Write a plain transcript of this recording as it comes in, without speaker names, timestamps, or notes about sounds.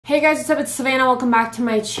Hey guys, what's up? It's Savannah. Welcome back to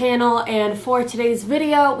my channel, and for today's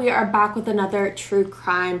video, we are back with another true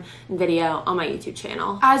crime video on my YouTube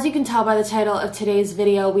channel. As you can tell by the title of today's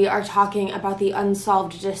video, we are talking about the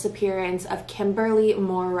unsolved disappearance of Kimberly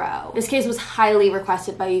Moreau. This case was highly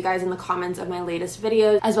requested by you guys in the comments of my latest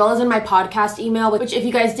videos, as well as in my podcast email, which if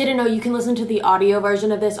you guys didn't know, you can listen to the audio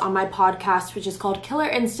version of this on my podcast, which is called Killer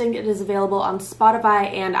Instinct. It is available on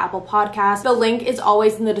Spotify and Apple Podcasts. The link is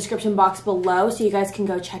always in the description box below, so you guys can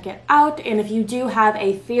go check it out. And if you do have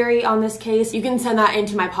a theory on this case, you can send that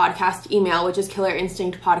into my podcast email, which is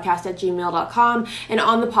killerinstinctpodcast@gmail.com. And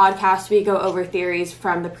on the podcast, we go over theories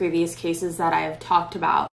from the previous cases that I have talked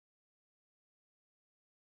about.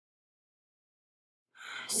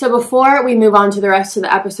 So before we move on to the rest of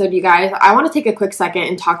the episode, you guys, I want to take a quick second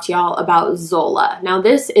and talk to y'all about Zola. Now,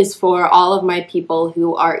 this is for all of my people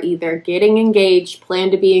who are either getting engaged, plan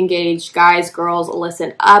to be engaged, guys, girls,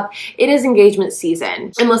 listen up. It is engagement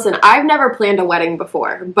season. And listen, I've never planned a wedding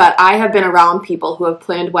before, but I have been around people who have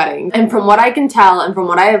planned weddings. And from what I can tell and from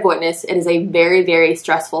what I have witnessed, it is a very, very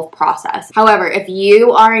stressful process. However, if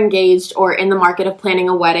you are engaged or in the market of planning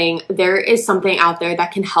a wedding, there is something out there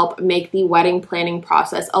that can help make the wedding planning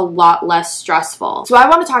process a lot less stressful. So I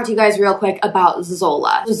want to talk to you guys real quick about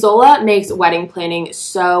Zola. Zola makes wedding planning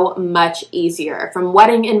so much easier. From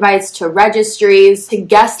wedding invites to registries to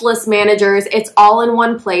guest list managers, it's all in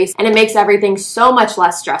one place and it makes everything so much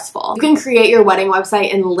less stressful. You can create your wedding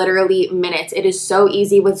website in literally minutes. It is so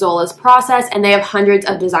easy with Zola's process, and they have hundreds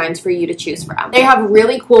of designs for you to choose from. They have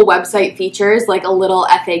really cool website features like a little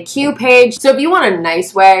FAQ page. So if you want a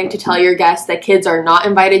nice way to tell your guests that kids are not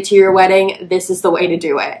invited to your wedding, this is the way to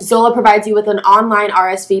do it. Zola provides you with an online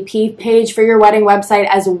RSVP page for your wedding website,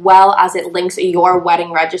 as well as it links your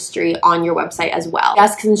wedding registry on your website as well.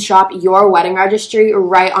 Guests can shop your wedding registry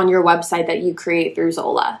right on your website that you create through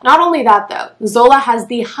Zola. Not only that though, Zola has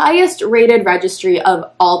the highest rated registry of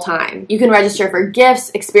all time. You can register for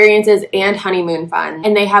gifts, experiences, and honeymoon fun.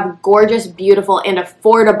 And they have gorgeous, beautiful, and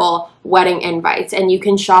affordable wedding invites, and you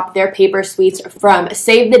can shop their paper suites from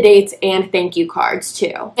save the dates and thank you cards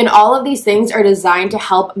too. And all of these things are designed to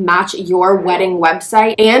help match your wedding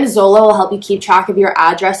website, and Zola will help you keep track of your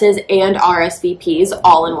addresses and RSVPs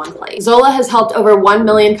all in one place. Zola has helped over 1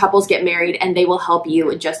 million couples get married, and they will help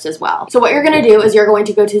you just as well. So what you're going to do is you're going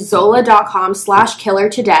to go to zola.com/killer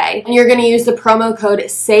today, and you're going to use the promo code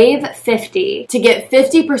SAVE50 to get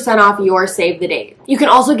 50% off your save the date. You can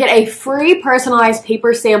also get a free personalized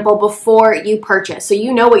paper sample before you purchase, so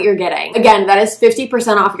you know what you're getting. Again, that is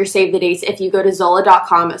 50% off your save the dates if you go to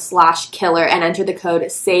zola.com/killer and enter the code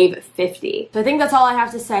SAVE50. So I think that's all I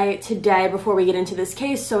have to say today before we get into this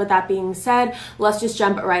case. So with that being said, let's just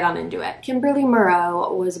jump right on into it. Kimberly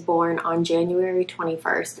Moreau was born on January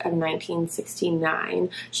 21st of 1969.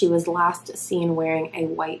 She was last seen wearing a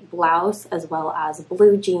white blouse as well as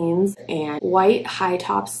blue jeans and white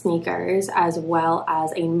high-top sneakers, as well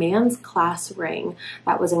as a man's class ring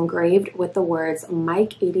that was engraved with the words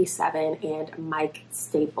Mike 87 and Mike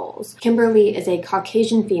Staples. Kimberly is a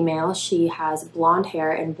Caucasian female. She has blonde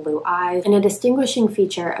hair and blue eyes, and a distinguishing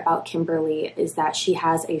feature about Kimberly is that she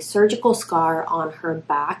has a surgical scar on her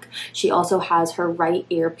back. She also has her right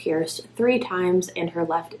ear pierced 3 times and her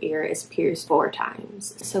left ear is pierced 4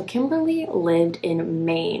 times. So Kimberly lived in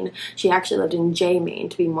Maine. She actually lived in J, Maine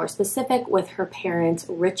to be more specific, with her parents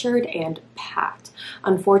Richard and Pat.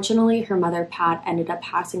 Unfortunately, her mother Pat ended up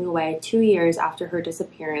passing away 2 years after her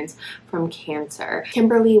disappearance from cancer.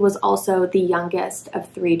 Kimberly was also the youngest of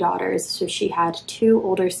 3 daughters, so she had 2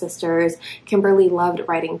 older sisters. Kimberly loved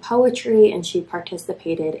writing poetry, and she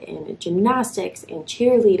participated in gymnastics and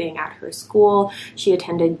cheerleading at her school. She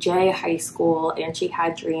attended J High School, and she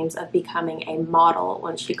had dreams of becoming a model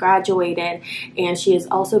when she graduated, and she has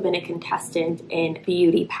also been a contestant in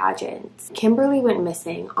beauty pageants. Kimberly went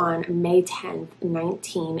missing on May 10th,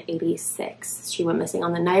 1986. She went missing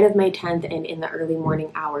on the night of May 10th and in the early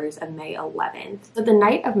morning hours of May 11th. So the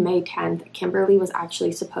night of May 10th, Kimberly was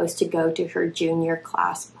actually supposed to go to her junior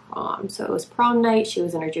class prom. So it was prom night. She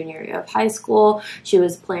was in her junior year of high school. She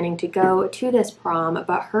was planning to go to this prom,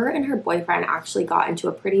 but her and her boyfriend actually got into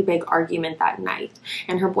a pretty big argument that night.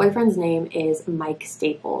 And her boyfriend's name is Mike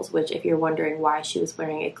Staples, which, if you're wondering why she was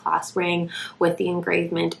wearing a class ring with the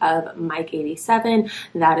engravement of Mike 87,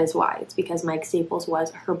 that is why. It's because Mike Staples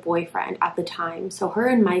was her boyfriend at the time. So her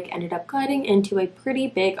and Mike ended up getting into a pretty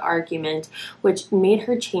big argument, which made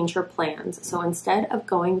her change her plans. So instead of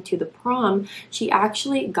going to the prom, she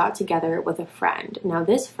actually got got together with a friend. Now,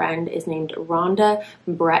 this friend is named Rhonda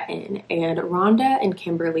Breton, and Rhonda and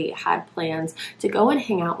Kimberly had plans to go and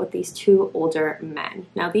hang out with these two older men.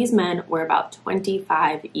 Now, these men were about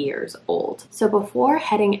 25 years old. So before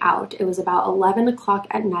heading out, it was about 11 o'clock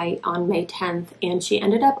at night on May 10th, and she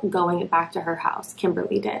ended up going back to her house.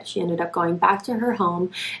 Kimberly did. She ended up going back to her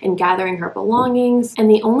home and gathering her belongings, and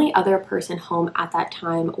the only other person home at that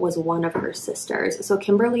time was one of her sisters. So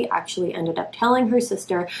Kimberly actually ended up telling her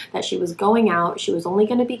sister that she was going out. She was only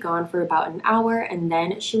going to be gone for about an hour, and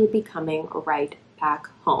then she would be coming right back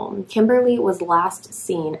home. Kimberly was last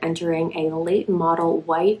seen entering a late model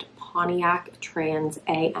white Pontiac Trans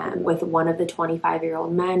AM with one of the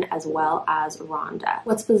 25-year-old men as well as Rhonda.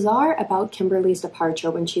 What's bizarre about Kimberly's departure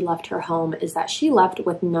when she left her home is that she left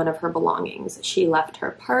with none of her belongings. She left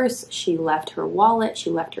her purse, she left her wallet, she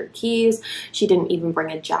left her keys, she didn't even bring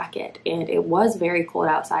a jacket, and it was very cold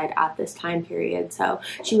outside at this time period, so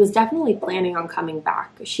she was definitely planning on coming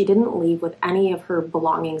back. She didn't leave with any of her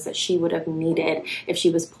belongings that she would have needed if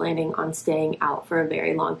she was planning on staying out for a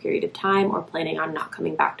very long period of time or planning on not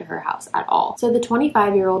coming back to her house at all. So the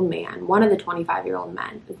 25-year-old man, one of the 25-year-old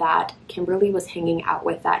men that Kimberly was hanging out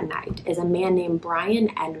with that night, is a man named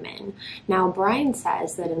Brian Edmond. Now, Brian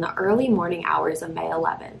says that in the early morning hours of May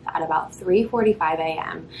 11th, at about 3:45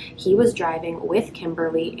 a.m., he was driving with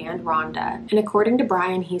Kimberly and Rhonda. And according to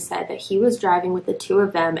Brian, he said that he was driving with the two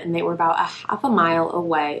of them, and they were about a half a mile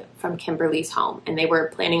away from Kimberly's home, and they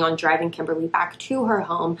were planning on driving Kimberly back to her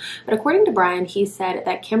home. But according to Brian, he said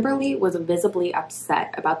that Kimberly was visibly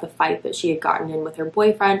upset about the fight that she had gotten in with her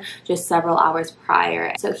boyfriend just several hours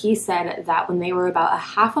prior. So he said that when they were about a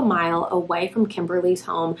half a mile away from Kimberly's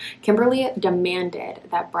home, Kimberly demanded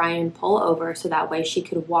that Brian pull over so that way she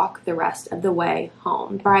could walk the rest of the way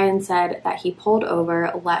home. Brian said that he pulled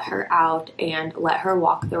over, let her out, and let her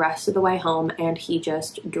walk the rest of the way home, and he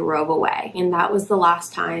just drove away. And that was the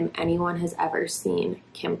last time anyone has ever seen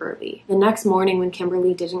Kimberly. The next morning when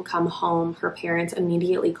Kimberly didn't come home, her parents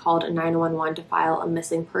immediately called 911 to file a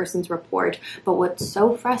missing persons report. But what's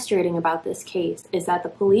so frustrating about this case is that the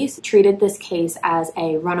police treated this case as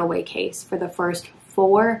a runaway case for the first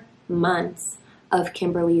 4 months of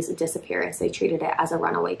Kimberly's disappearance. They treated it as a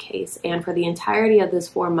runaway case. And for the entirety of those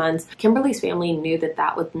 4 months, Kimberly's family knew that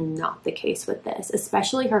that was not the case with this,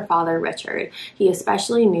 especially her father, Richard. He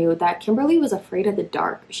especially knew that Kimberly was afraid of the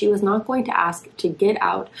dark. She was not going to ask to get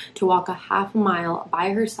out to walk a half mile by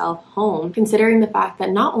herself home, considering the fact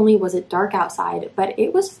that not only was it dark outside, but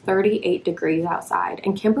it was 38 degrees outside,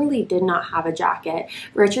 and Kimberly did not have a jacket.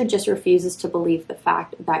 Richard just refuses to believe the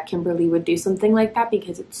fact that Kimberly would do something like that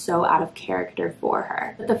because it's so out of character for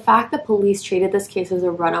her. But the fact that police treated this case as a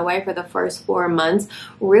runaway for the first 4 months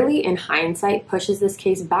really, in hindsight, pushes this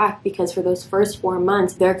case back, because for those first 4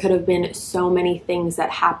 months, there could have been so many things that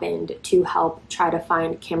happened to help try to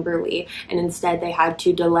find Kimberly, and instead they had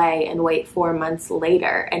to delay and wait 4 months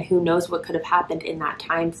later, and who knows what could have happened in that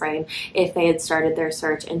time frame if they had started their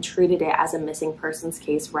search and treated it as a missing persons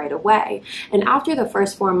case right away. And after the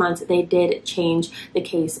first 4 months, they did change the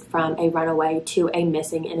case from a runaway to a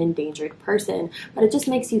missing and endangered person. But it just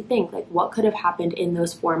makes you think, like, what could have happened in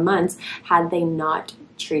those 4 months had they not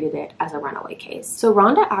treated it as a runaway case. So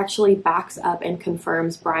Rhonda actually backs up and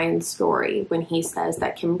confirms Brian's story when he says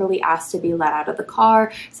that Kimberly asked to be let out of the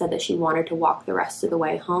car, said that she wanted to walk the rest of the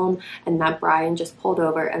way home, and that Brian just pulled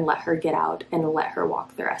over and let her get out and let her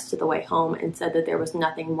walk the rest of the way home, and said that there was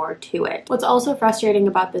nothing more to it. What's also frustrating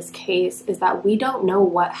about this case is that we don't know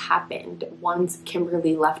what happened once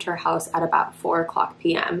Kimberly left her house at about 4:00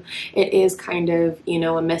 p.m. It is kind of,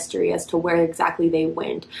 a mystery as to where exactly they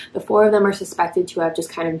went. The 4 of them are suspected to have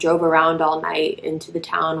just kind of drove around all night into the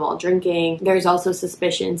town while drinking. There's also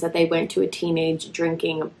suspicions that they went to a teenage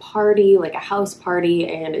drinking party, like a house party,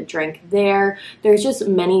 and drank there. There's just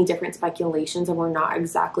many different speculations, and we're not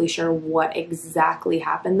exactly sure what exactly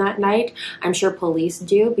happened that night. I'm sure police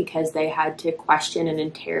do, because they had to question and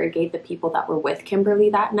interrogate the people that were with Kimberly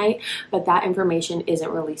that night, but that information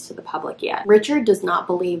isn't released to the public yet. Richard does not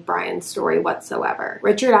believe Brian's story whatsoever.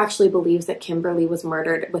 Richard actually believes that Kimberly was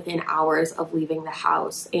murdered within hours of leaving the house,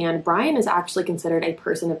 and Brian is actually considered a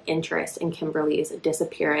person of interest in Kimberly's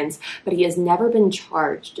disappearance, but he has never been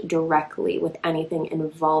charged directly with anything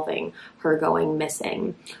involving her going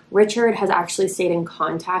missing. Richard has actually stayed in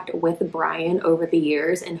contact with Brian over the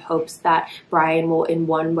years in hopes that Brian will in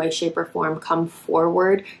one way, shape, or form come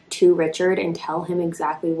forward to Richard and tell him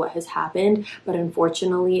exactly what has happened, but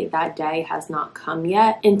unfortunately that day has not come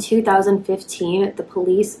yet. In 2015, the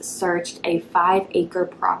police searched a 5-acre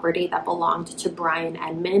property that belonged to Brian Brian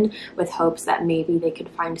Edmond with hopes that maybe they could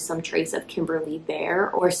find some trace of Kimberly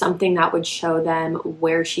there or something that would show them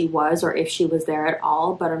where she was or if she was there at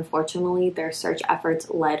all, but unfortunately their search efforts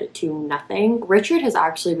led to nothing. Richard has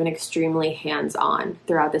actually been extremely hands-on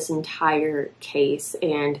throughout this entire case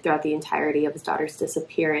and throughout the entirety of his daughter's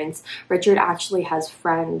disappearance. Richard actually has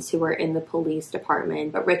friends who are in the police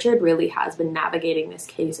department, but Richard really has been navigating this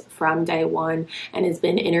case from day one and has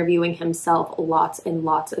been interviewing himself lots and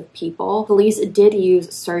lots of people. Police did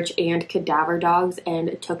use search and cadaver dogs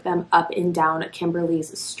and took them up and down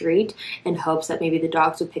Kimberly's street in hopes that maybe the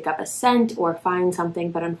dogs would pick up a scent or find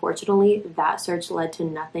something, but unfortunately that search led to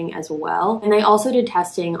nothing as well. And they also did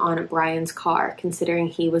testing on Brian's car, considering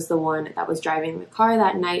he was the one that was driving the car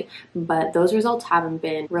that night, but those results haven't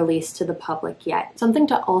been released to the public yet. Something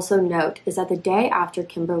to also note is that the day after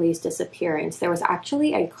Kimberly's disappearance, there was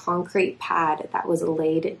actually a concrete pad that was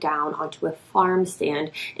laid down onto a farm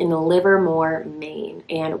stand in Livermore, Maine.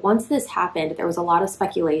 And once this happened, there was a lot of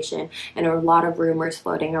speculation and a lot of rumors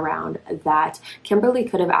floating around that Kimberly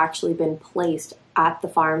could have actually been placed at the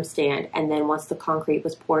farm stand, and then once the concrete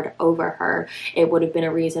was poured over her, it would have been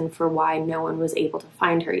a reason for why no one was able to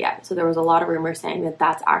find her yet. So there was a lot of rumors saying that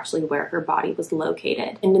that's actually where her body was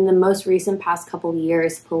located. And in the most recent past couple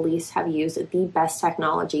years, police have used the best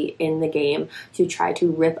technology in the game to try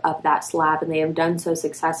to rip up that slab, and they have done so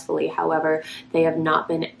successfully. However, they have not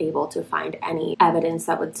been able to find any evidence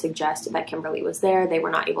that would suggest that Kimberly was there. They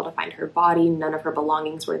were not able to find her body. None of her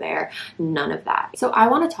belongings were there. None of that. So I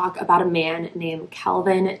want to talk about a man named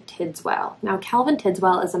Calvin Tidswell. Now, Calvin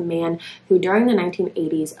Tidswell is a man who during the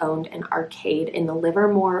 1980s owned an arcade in the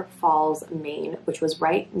Livermore Falls, Maine, which was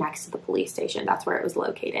right next to the police station. That's where it was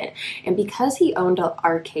located. And because he owned an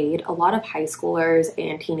arcade, a lot of high schoolers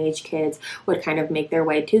and teenage kids would kind of make their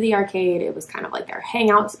way to the arcade. It was kind of like their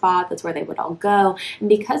hangout spot. That's where they would all go. And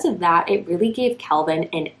because of that, it really gave Calvin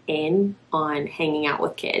an in on hanging out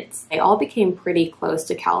with kids. They all became pretty close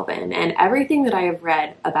to Calvin, and everything that I have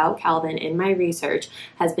read about Calvin in my research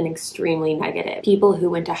has been extremely negative. People who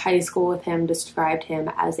went to high school with him described him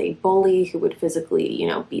as a bully who would physically,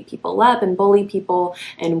 beat people up and bully people,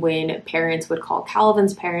 and when parents would call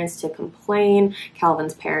Calvin's parents to complain,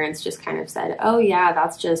 Calvin's parents just kind of said, oh yeah,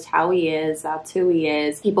 that's just how he is, that's who he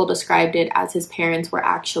is. People described it as his parents were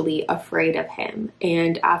actually afraid of him,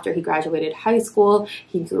 and after he graduated high school,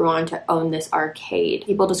 he grew on to own this arcade.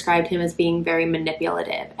 People described him as being very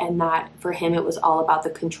manipulative, and that for him it was all about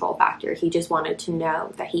the control factor. He just wanted to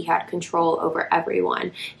know that he had control over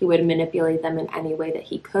everyone. He would manipulate them in any way that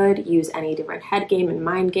he could, use any different head game and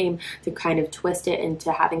mind game to kind of twist it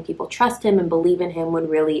into having people trust him and believe in him, when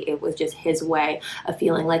really it was just his way of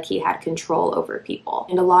feeling like he had control over people.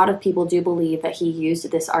 And a lot of people do believe that he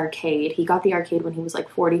used this arcade. He got the arcade when he was like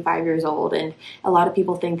 45 years old, and a lot of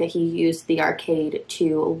people think that he used the arcade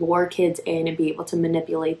to lure kids in and be able to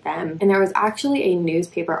manipulate them. And there was actually a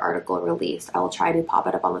newspaper article released, I will try to pop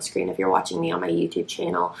it up on the screen if you're watching me on my YouTube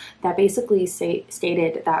channel, that basically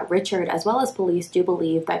stated that Richard as well as police do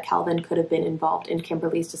believe that Calvin could have been involved in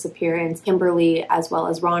Kimberly's disappearance. Kimberly as well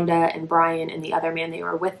as Rhonda and Brian and the other man they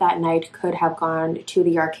were with that night could have gone to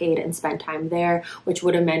the arcade and spent time there, which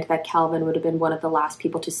would have meant that Calvin would have been one of the last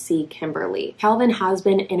people to see Kimberly. Calvin has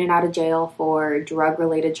been in and out of jail for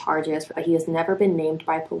drug-related charges, but he has never been named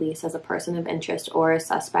by police as a person of interest or a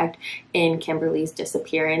suspect in Kimberly's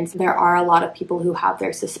disappearance. There are a lot of people who have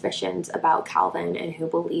their suspicions about Calvin and who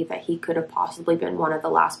believe that he could have possibly been one of the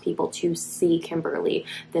last people to see Kimberly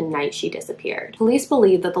the night she disappeared. Police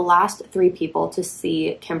believe that the last 3 people to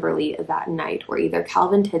see Kimberly that night were either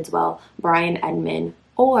Calvin Tidswell, Brian Edmond,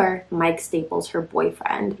 or Mike Staples, her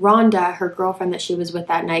boyfriend. Rhonda, her girlfriend that she was with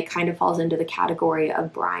that night, kind of falls into the category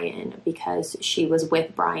of Brian because she was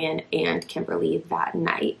with Brian and Kimberly that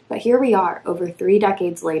night. But here we are over 3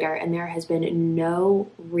 decades later, and there has been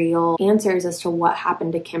no real answers as to what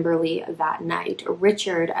happened to Kimberly that night.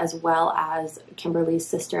 Richard, as well as Kimberly's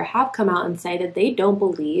sister, have come out and say that they don't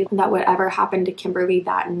believe that whatever happened to Kimberly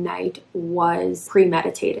that night was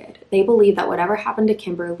premeditated. They believe that whatever happened to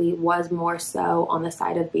Kimberly was more so on the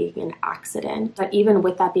side of being an accident. But even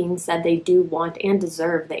with that being said, they do want and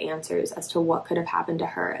deserve the answers as to what could have happened to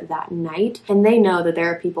her that night. And they know that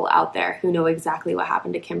there are people out there who know exactly what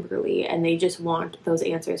happened to Kimberly, and they just want those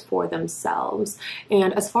answers for themselves.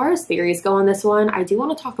 And as far as theories go on this one, I do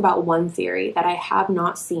want to talk about one theory that I have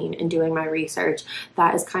not seen in doing my research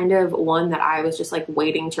that is kind of one that I was just like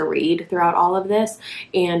waiting to read throughout all of this.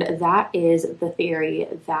 And that is the theory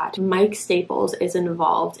that Mike Staples is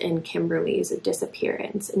involved in Kimberly's disappearance.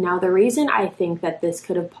 entrance. Now, the reason I think that this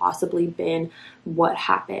could have possibly been what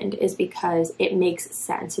happened is because it makes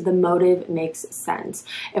sense. The motive makes sense.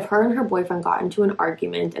 If her and her boyfriend got into an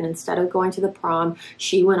argument and instead of going to the prom,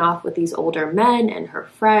 she went off with these older men and her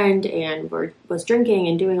friend and was drinking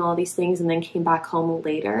and doing all these things and then came back home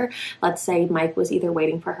later, let's say Mike was either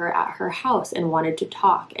waiting for her at her house and wanted to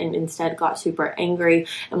talk and instead got super angry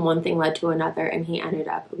and one thing led to another and he ended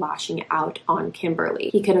up lashing out on Kimberly.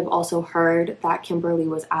 He could have also heard that Kimberly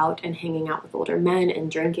was out and hanging out with older men and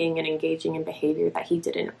drinking and engaging in behavior that he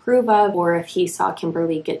didn't approve of, or if he saw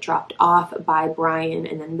Kimberly get dropped off by Brian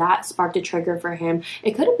and then that sparked a trigger for him.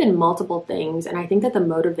 It could have been multiple things, and I think that the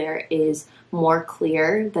motive there is more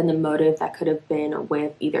clear than the motive that could have been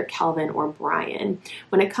with either Calvin or Brian.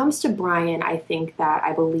 When it comes to Brian, I think that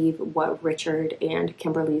I believe what Richard and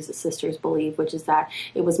Kimberly's sisters believe, which is that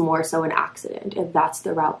it was more so an accident. If that's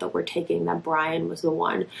the route that we're taking, that Brian was the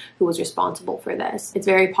one who was responsible for this. It's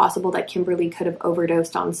very possible that Kimberly could have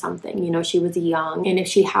overdosed on something. You know, she was young, and if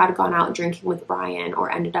she had gone out drinking with Brian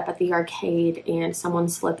or ended up at the arcade and someone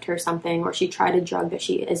slipped her something, or she tried a drug that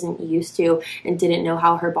she isn't used to and didn't know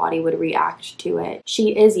how her body would react to it.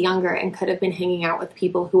 She is younger and could have been hanging out with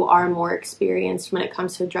people who are more experienced when it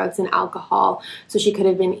comes to drugs and alcohol, so she could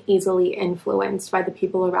have been easily influenced by the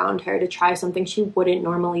people around her to try something she wouldn't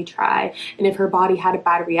normally try, and if her body had a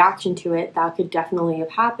bad reaction to it, that could definitely have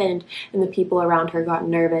happened, and the people around her got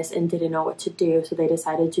nervous and didn't know what to do, so they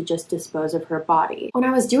decided to just dispose of her body. When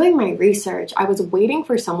I was doing my research, I was waiting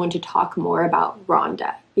for someone to talk more about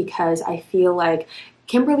Rhonda, because I feel like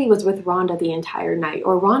Kimberly was with Rhonda the entire night,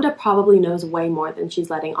 or Rhonda probably knows way more than she's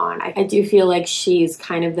letting on. I do feel like she's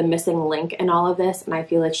kind of the missing link in all of this, and I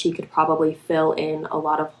feel like she could probably fill in a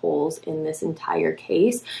lot of holes in this entire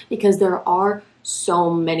case, because there are so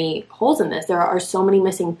many holes in this. There are so many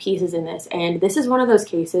missing pieces in this, and this is one of those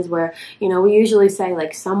cases where, you know, we usually say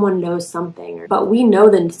like someone knows something, but we know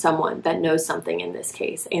then someone that knows something in this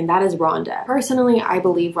case, and that is Rhonda. Personally, I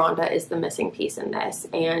believe Rhonda is the missing piece in this,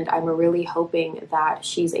 and I'm really hoping that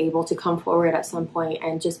she's able to come forward at some point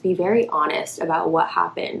and just be very honest about what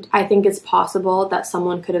happened. I think it's possible that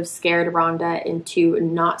someone could have scared Rhonda into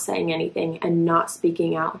not saying anything and not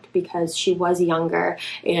speaking out because she was younger,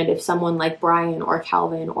 and if someone like Brian or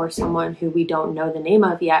Calvin or someone who we don't know the name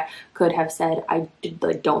of yet could have said,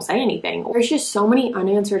 don't say anything. There's just so many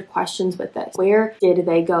unanswered questions with this. Where did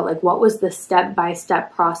they go? Like, what was the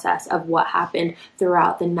step-by-step process of what happened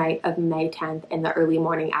throughout the night of May 10th and the early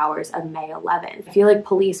morning hours of May 11th? I feel like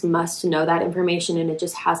police must know that information, and it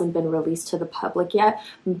just hasn't been released to the public yet.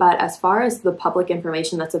 But as far as the public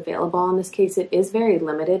information that's available on this case, it is very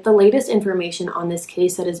limited. The latest information on this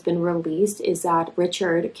case that has been released is that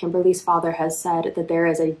Richard, Kimberly's father, has said that there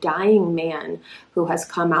is a dying man who has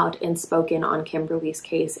come out and spoken on Kimberly's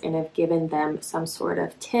case and have given them some sort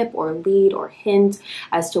of tip or lead or hint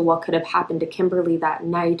as to what could have happened to Kimberly that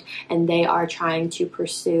night, and they are trying to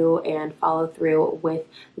pursue and follow through with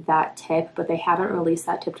that tip, but they haven't released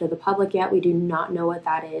that tip to the public yet. We do not know what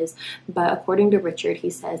that is, but according to Richard,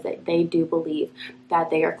 he says that they do believe that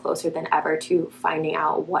they are closer than ever to finding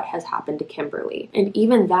out what has happened to Kimberly. And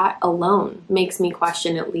even that alone makes me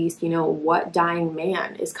question, at least, you know, what dying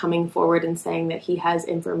man is coming forward and saying that he has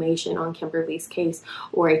information on Kimberly's case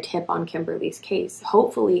or a tip on Kimberly's case.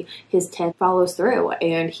 Hopefully his tip follows through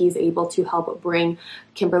and he's able to help bring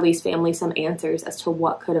Kimberly's family some answers as to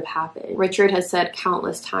what could have happened. Richard has said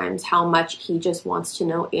countless times how much he just wants to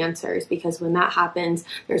know answers, because when that happens,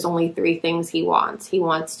 there's only three things he wants. He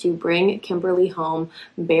wants to bring Kimberly home,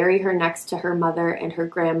 bury her next to her mother and her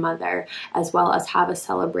grandmother, as well as have a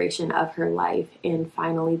celebration of her life, and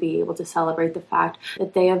finally be able to celebrate the fact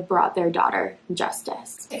that they have brought their daughter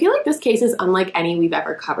justice. I feel like this case is unlike any we've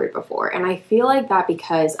ever covered before, and I feel like that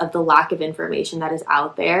because of the lack of information that is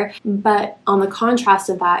out there. But on the contrast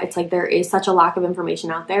of that, it's like there is such a lack of information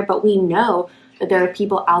out there, but we know that there are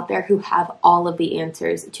people out there who have all of the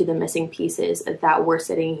answers to the missing pieces that we're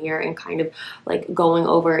sitting here and kind of like going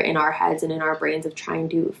over in our heads and in our brains of trying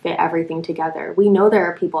to fit everything together. We know there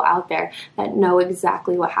are people out there that know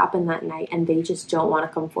exactly what happened that night, and they just don't want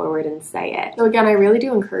to come forward and say it. So again, I really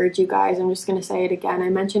do encourage you guys. I'm just going to say it again. I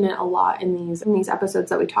mention it a lot in these episodes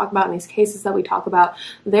that we talk about, in these cases that we talk about.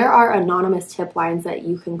 There are anonymous tip lines that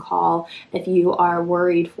you can call if you are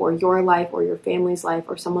worried for your life or your family's life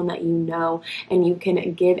or someone that you know. and you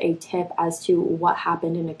can give a tip as to what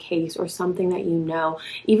happened in a case or something that you know.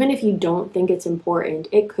 Even if you don't think it's important,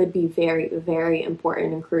 it could be very, very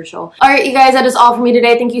important and crucial. All right, you guys, that is all for me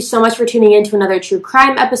today. Thank you so much for tuning in to another true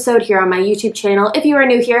crime episode here on my YouTube channel. If you are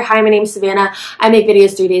new here, hi, my name is Savannah. I make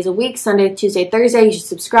videos 3 days a week, Sunday, Tuesday, Thursday. You should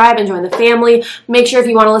subscribe and join the family. Make sure if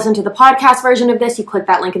you want to listen to the podcast version of this, you click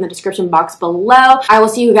that link in the description box below. I will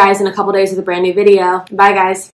see you guys in a couple days with a brand new video. Bye, guys.